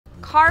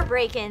Car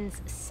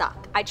break-ins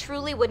suck. I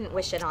truly wouldn't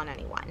wish it on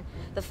anyone.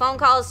 The phone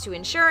calls to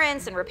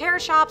insurance and repair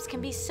shops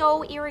can be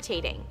so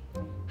irritating.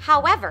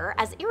 However,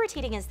 as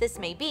irritating as this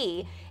may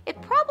be,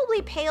 it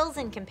probably pales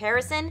in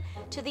comparison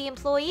to the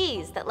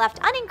employees that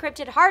left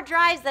unencrypted hard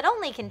drives that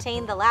only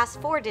contained the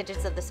last 4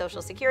 digits of the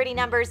social security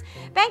numbers,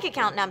 bank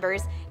account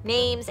numbers,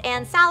 names,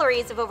 and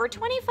salaries of over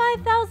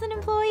 25,000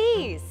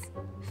 employees.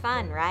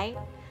 Fun, right?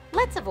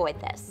 Let's avoid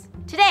this.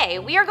 Today,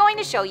 we are going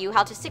to show you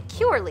how to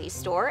securely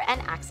store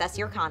and access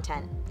your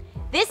content.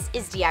 This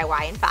is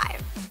DIY in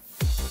 5.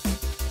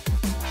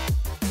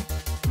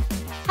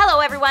 Hello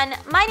everyone,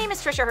 my name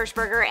is Trisha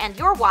Hirschberger and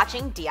you're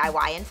watching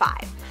DIY in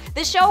 5,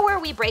 the show where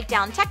we break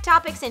down tech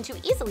topics into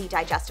easily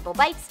digestible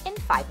bites in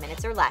 5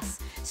 minutes or less,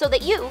 so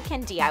that you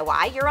can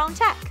DIY your own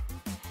tech.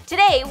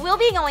 Today, we'll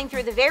be going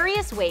through the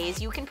various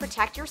ways you can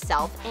protect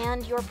yourself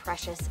and your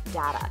precious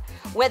data,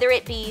 whether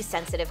it be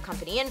sensitive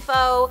company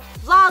info,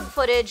 vlog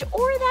footage,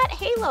 or that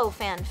Halo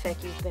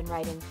fanfic you've been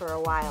writing for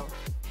a while.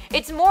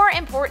 It's more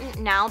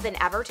important now than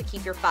ever to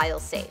keep your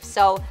files safe,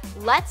 so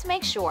let's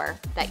make sure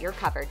that you're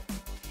covered.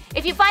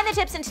 If you find the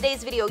tips in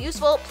today's video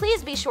useful,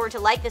 please be sure to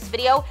like this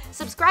video,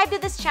 subscribe to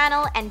this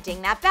channel, and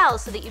ding that bell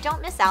so that you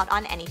don't miss out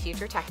on any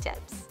future tech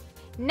tips.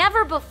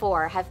 Never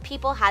before have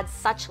people had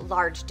such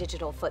large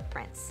digital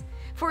footprints.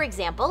 For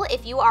example,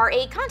 if you are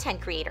a content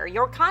creator,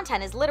 your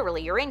content is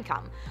literally your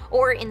income,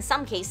 or in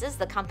some cases,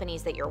 the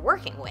companies that you're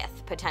working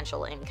with,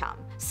 potential income.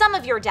 Some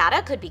of your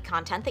data could be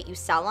content that you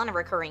sell on a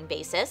recurring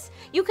basis.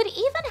 You could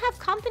even have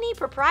company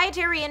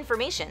proprietary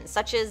information,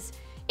 such as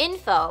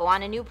info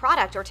on a new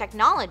product or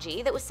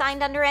technology that was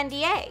signed under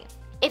NDA.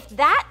 If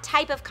that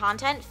type of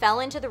content fell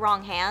into the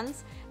wrong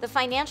hands, the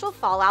financial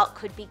fallout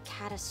could be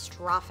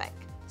catastrophic.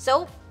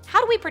 So,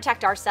 how do we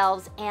protect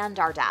ourselves and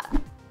our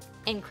data?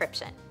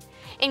 Encryption.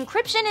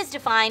 Encryption is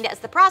defined as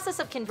the process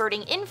of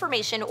converting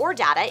information or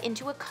data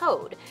into a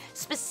code,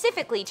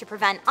 specifically to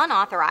prevent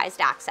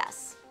unauthorized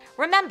access.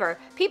 Remember,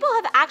 people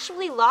have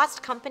actually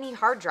lost company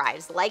hard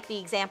drives, like the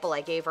example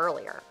I gave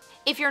earlier.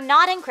 If you're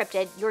not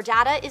encrypted, your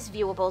data is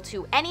viewable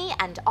to any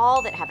and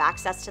all that have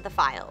access to the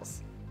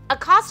files. A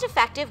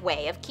cost-effective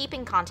way of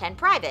keeping content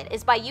private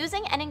is by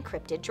using an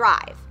encrypted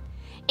drive.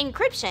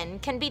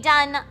 Encryption can be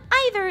done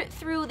either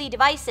through the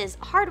device's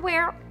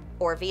hardware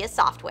or via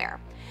software.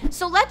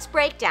 So let's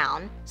break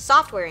down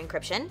software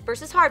encryption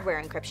versus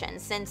hardware encryption,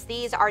 since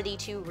these are the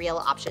two real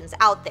options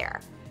out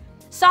there.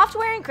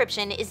 Software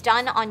encryption is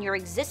done on your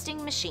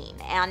existing machine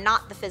and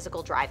not the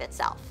physical drive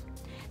itself.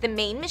 The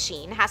main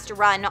machine has to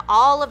run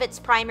all of its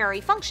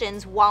primary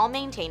functions while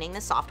maintaining the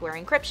software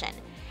encryption,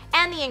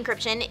 and the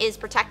encryption is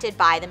protected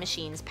by the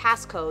machine's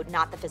passcode,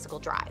 not the physical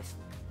drive.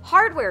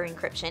 Hardware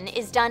encryption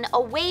is done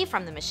away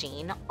from the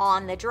machine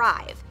on the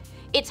drive.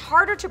 It's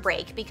harder to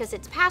break because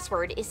its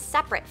password is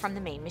separate from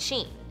the main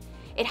machine.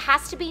 It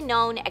has to be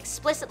known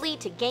explicitly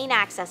to gain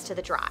access to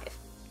the drive.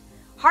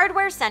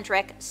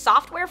 Hardware-centric,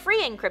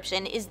 software-free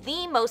encryption is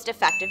the most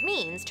effective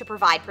means to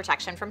provide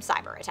protection from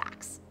cyber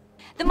attacks.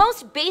 The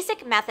most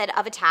basic method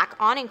of attack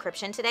on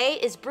encryption today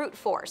is brute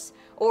force,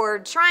 or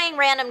trying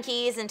random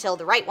keys until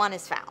the right one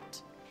is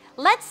found.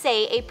 Let's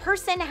say a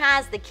person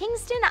has the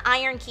Kingston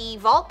Iron Key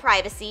Vault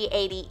Privacy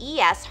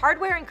 80ES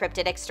hardware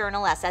encrypted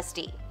external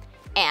SSD,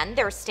 and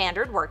their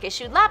standard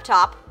work-issued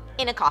laptop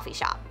in a coffee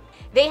shop.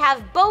 They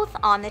have both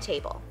on the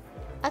table.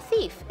 A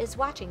thief is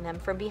watching them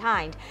from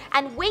behind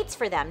and waits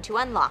for them to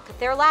unlock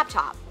their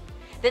laptop.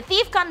 The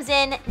thief comes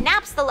in,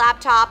 naps the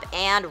laptop,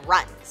 and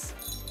runs.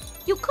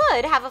 You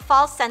could have a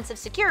false sense of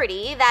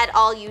security that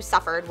all you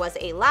suffered was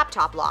a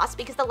laptop loss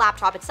because the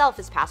laptop itself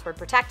is password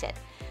protected.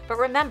 But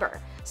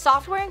remember,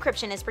 software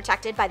encryption is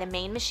protected by the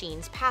main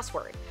machine's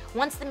password.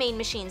 Once the main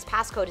machine's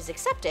passcode is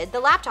accepted, the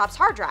laptop's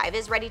hard drive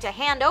is ready to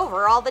hand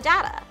over all the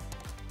data.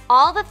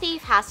 All the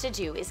thief has to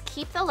do is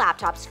keep the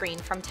laptop screen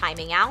from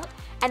timing out,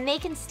 and they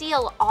can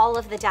steal all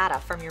of the data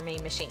from your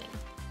main machine.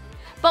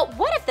 But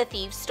what if the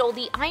thief stole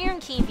the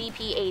Iron Key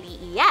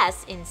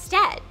VP80ES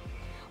instead?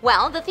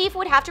 Well, the thief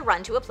would have to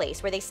run to a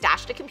place where they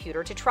stashed a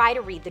computer to try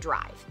to read the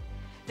drive.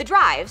 The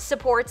drive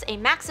supports a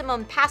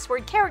maximum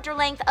password character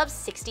length of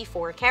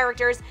 64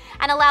 characters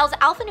and allows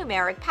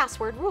alphanumeric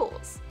password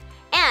rules.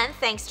 And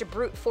thanks to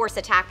brute force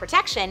attack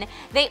protection,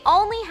 they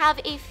only have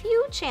a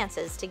few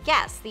chances to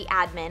guess the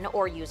admin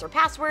or user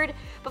password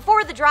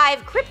before the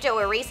drive crypto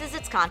erases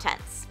its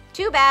contents.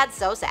 Too bad,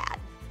 so sad.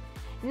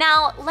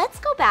 Now, let's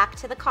go back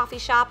to the coffee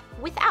shop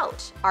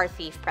without our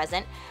thief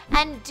present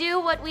and do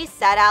what we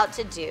set out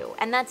to do,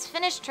 and that's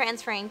finish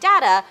transferring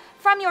data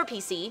from your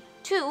PC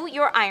to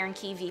your Iron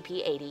Key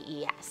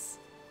VP80ES.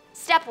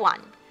 Step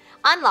 1.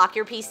 Unlock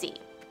your PC.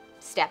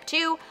 Step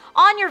 2.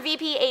 On your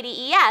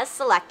VP80ES,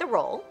 select the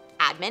role,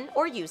 admin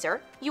or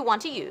user, you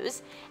want to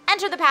use,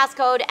 enter the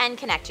passcode, and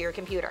connect to your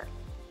computer.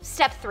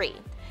 Step 3.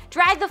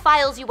 Drag the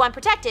files you want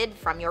protected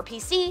from your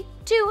PC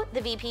to the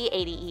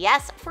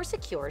VP80ES for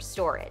secure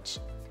storage.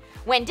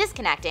 When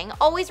disconnecting,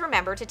 always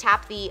remember to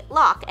tap the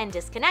Lock and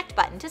Disconnect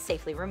button to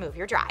safely remove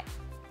your drive.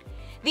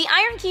 The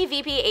IronKey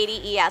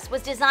VP80ES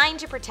was designed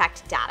to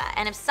protect data,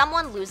 and if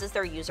someone loses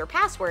their user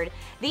password,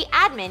 the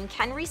admin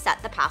can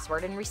reset the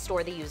password and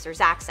restore the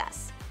user's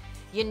access.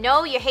 You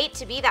know you hate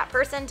to be that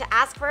person to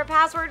ask for a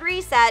password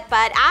reset,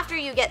 but after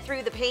you get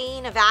through the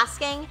pain of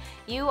asking,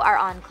 you are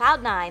on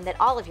cloud 9 that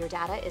all of your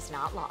data is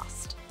not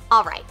lost.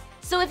 Alright,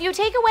 so if you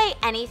take away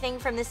anything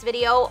from this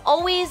video,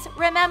 always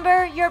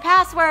remember your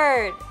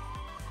password!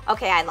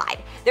 Okay, I lied.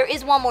 There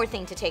is one more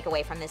thing to take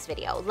away from this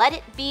video. Let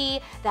it be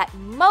that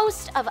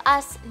most of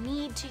us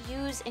need to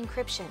use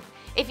encryption.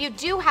 If you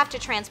do have to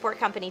transport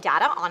company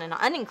data on an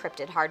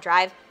unencrypted hard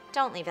drive,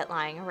 don't leave it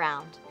lying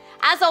around.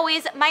 As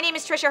always, my name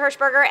is Trisha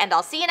Hirschberger, and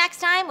I'll see you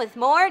next time with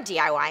more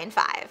DIY in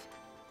 5.